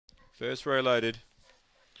First row loaded.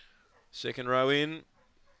 Second row in.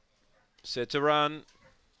 Set to run.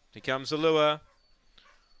 Here comes the lure.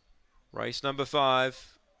 Race number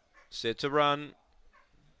 5. Set to run.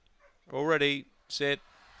 Already set.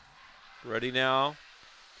 Ready now.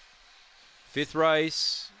 5th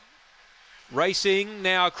race. Racing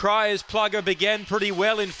now. Cryer's Plugger began pretty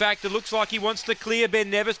well. In fact, it looks like he wants to clear Ben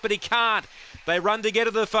Nevis, but he can't. They run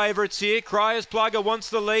together, the favourites here. Cryer's Plugger wants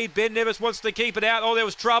the lead. Ben Nevis wants to keep it out. Oh, there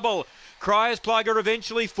was trouble. Cryer's Plugger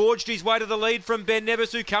eventually forged his way to the lead from Ben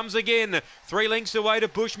Nevis, who comes again. 3 lengths away to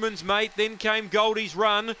Bushman's Mate. Then came Goldie's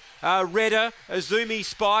Run. Redder, Azumi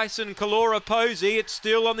Spice and Kalora Posey. It's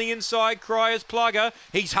still on the inside, Cryer's Plugger.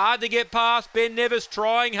 He's hard to get past. Ben Nevis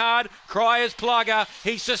trying hard. Cryer's Plugger.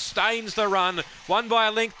 He sustains the run. Won by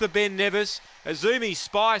a length to Ben Nevis. Azumi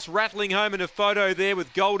Spice rattling home in a photo there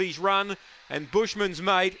with Goldie's Run and Bushman's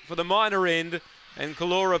Mate for the minor end. And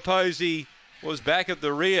Kalora Posey was back at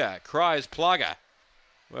the rear. Cryer's Plugger.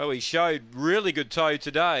 Well, he showed really good toe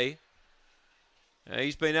today.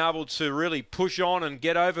 He's been able to really push on and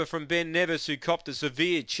get over from Ben Nevis, who copped a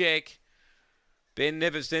severe check. Ben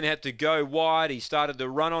Nevis then had to go wide. He started to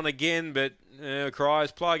run on again, but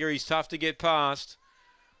Cryer's Plugger, he's tough to get past.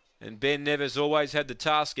 And Ben Nevis always had the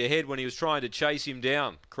task ahead when he was trying to chase him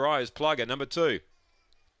down. Cryer's Plugger, number 2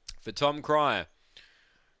 for Tom Cryer.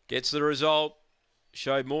 Gets the result.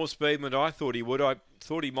 Showed more speed than I thought he would. I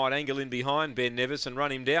thought he might angle in behind Ben Nevis and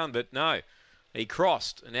run him down, but no. He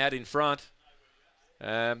crossed and out in front.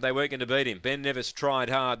 They weren't going to beat him. Ben Nevis tried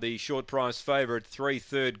hard. The short price favourite,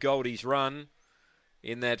 3/3 Goldie's Run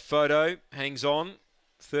in that photo. Hangs on.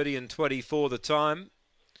 30 and 24 the time.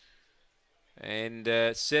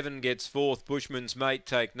 And 7 gets 4th. Bushman's Mate,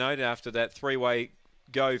 take note, after that 3-way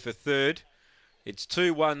go for 3rd. It's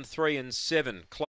 2, 1, 3 and 7.